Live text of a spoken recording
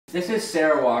This is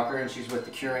Sarah Walker, and she's with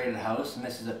the Curated House, and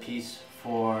this is a piece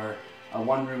for a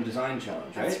one-room design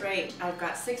challenge, right? That's right. I've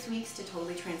got 6 weeks to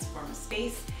totally transform a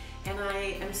space, and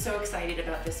I am so excited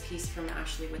about this piece from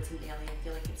Ashley Whitson Bailey. I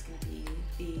feel like it's going to be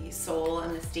the soul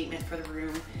and the statement for the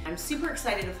room. I'm super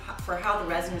excited for how the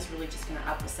resin is really just going to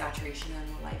up the saturation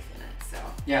and the life in it. So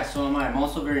yeah, so am I. I'm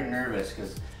also very nervous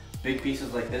because big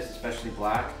pieces like this, especially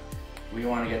black, we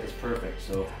want to get this perfect.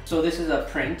 So this is a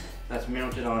print that's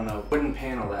mounted on a wooden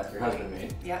panel that your husband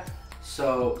made. Yep.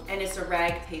 So, and it's a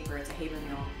rag paper. It's a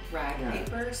Habermill rag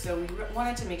paper. So we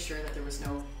wanted to make sure that there was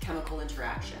no chemical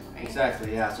interaction, right?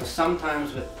 Exactly, yeah. So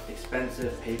sometimes with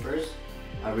expensive papers,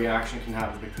 a reaction can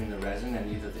happen between the resin and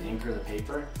either the ink or the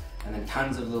paper, and then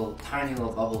tons of tiny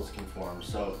little bubbles can form.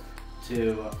 So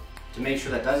to make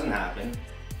sure that doesn't happen,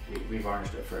 we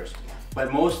varnished it first.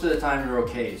 But most of the time you're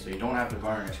okay, so you don't have to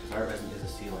varnish because ArtResin is a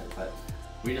sealant, but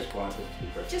we just want it to be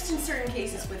perfect. Just in certain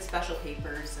cases with special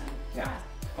papers and yeah.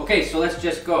 Okay, so let's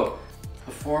just go.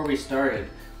 Before we started,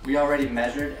 we already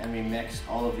measured and we mixed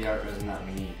all of the ArtResin that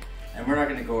we need. And we're not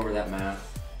going to go over that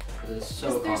math because it's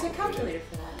so complicated. There's a calculator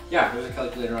for that. Yeah, there's a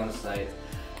calculator on the site,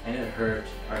 and it hurt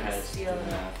our heads to do the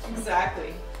math. So.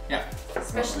 Exactly. Yeah.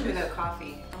 Especially without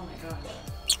coffee. Oh my gosh.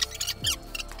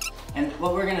 And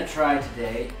what we're going to try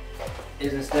today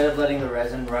is instead of letting the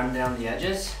resin run down the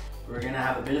edges, we're going to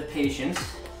have a bit of patience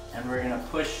and we're going to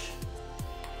push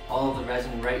all of the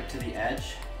resin right to the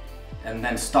edge and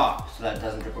then stop so that it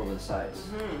doesn't drip over the sides.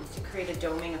 To create a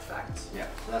doming effect. Yeah,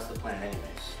 so that's the plan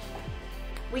anyways.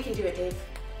 We can do it, Dave.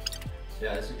 So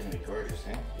yeah, this is going to be gorgeous,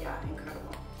 eh? Yeah,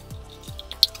 incredible.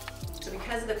 So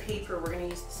because of the paper, we're going to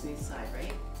use the smooth side,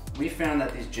 right? We found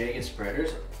that these jagged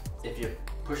spreaders, if you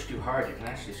push too hard, you can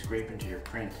actually scrape into your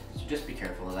print. So just be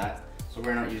careful of that. So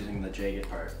we're not using the jagged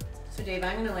part. So Dave,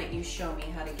 I'm going to let you show me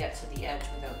how to get to the edge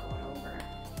without going over.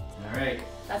 All right.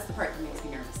 That's the part that makes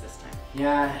me nervous this time.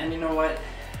 Yeah, and you know what?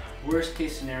 Worst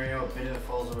case scenario, a bit of it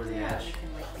falls over the edge. You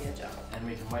can wipe the edge off. And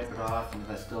we can wipe it off, and if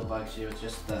that still bugs you, it's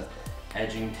just the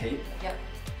edging tape. Yep.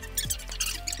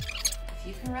 If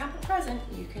you can wrap a present,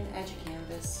 you can edge a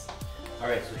canvas. All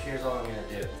right, so here's all I'm gonna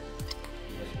do.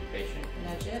 You just be patient.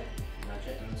 Nudge it,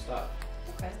 and then stop.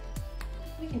 Okay.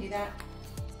 We can do that.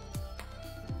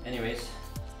 Anyways,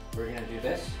 we're gonna do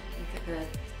this. Look at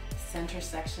the center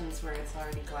sections where it's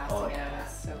already glassing out.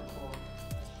 It's so cool.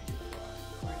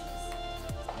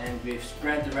 Gorgeous. And we've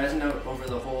spread the resin out over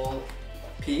the whole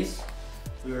piece.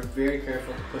 We were very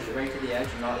careful to push it right to the edge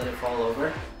and not let it fall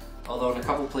over. Although in a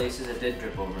couple places it did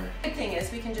drip over. The good thing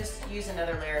is we can just use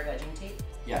another layer of edging tape.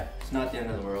 Yeah, it's not the end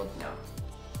of the world. No.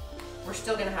 We're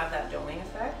still gonna have that doming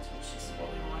effect, which is what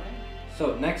we wanted.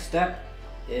 So next step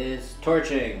is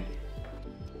torching.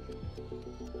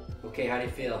 Okay, how do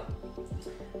you feel?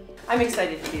 I'm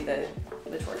excited to do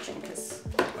the torching because,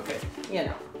 okay, you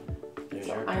know, there's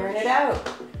your iron torch. it out.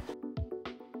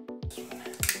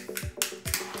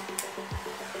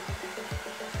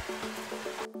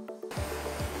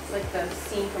 It's like the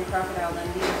scene from Crocodile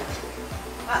Dundee.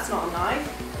 That's not a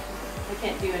knife. I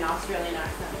can't do an Australian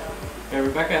accent though. Yeah,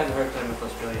 Rebecca has a hard time with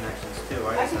Australian accents too.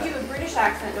 I can do a British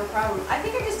accent, no problem. I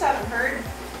think I just haven't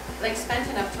spent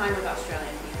enough time with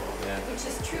Australian people, which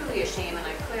is truly a shame, and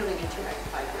I clearly need to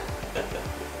rectify that.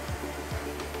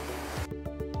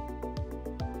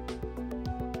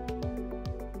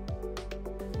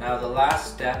 Now the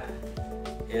last step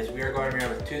is we are going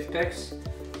around with toothpicks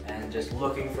and just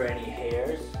looking for any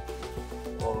hairs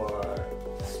or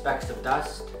specks of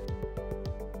dust.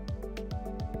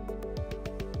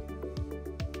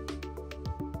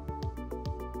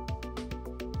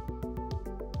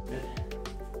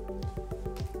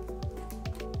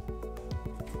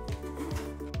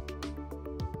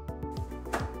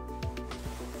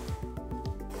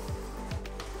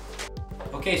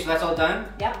 Okay, so that's all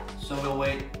done? Yep. So we'll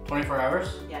wait 24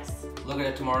 hours? Yes. Look at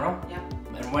it tomorrow? Yep.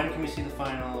 And when can we see the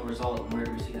final result, and where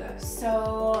do we see that?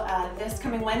 So this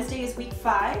coming Wednesday is week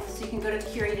 5, so you can go to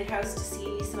the Curated House to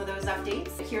see some of those updates.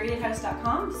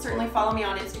 TheCuratedHouse.com. Certainly follow me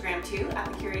on Instagram too, at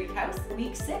The Curated House.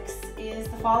 Week 6 is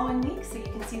the following week, so you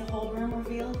can see the whole room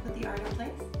revealed with the art in place.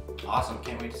 Awesome,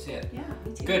 can't wait to see it. Yeah,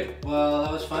 me too. Good, well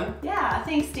that was fun. Yeah,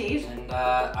 thanks Steve. And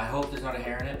I hope there's not a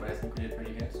hair in it, but I think we did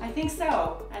pretty good. I think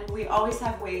so, and we always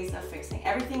have ways of fixing.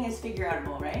 Everything is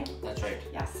figure-outable, right? That's right.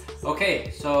 Yes. Okay,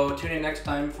 so tune in next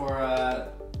time for,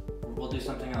 we'll do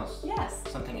something else. Yes.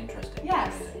 Something interesting.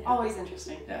 Yes, Amazing. Always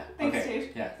interesting. Yeah. Thanks, okay.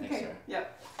 Steve. Yeah, thanks, Okay. Sarah.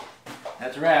 Yep.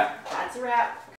 That's a wrap. That's a wrap.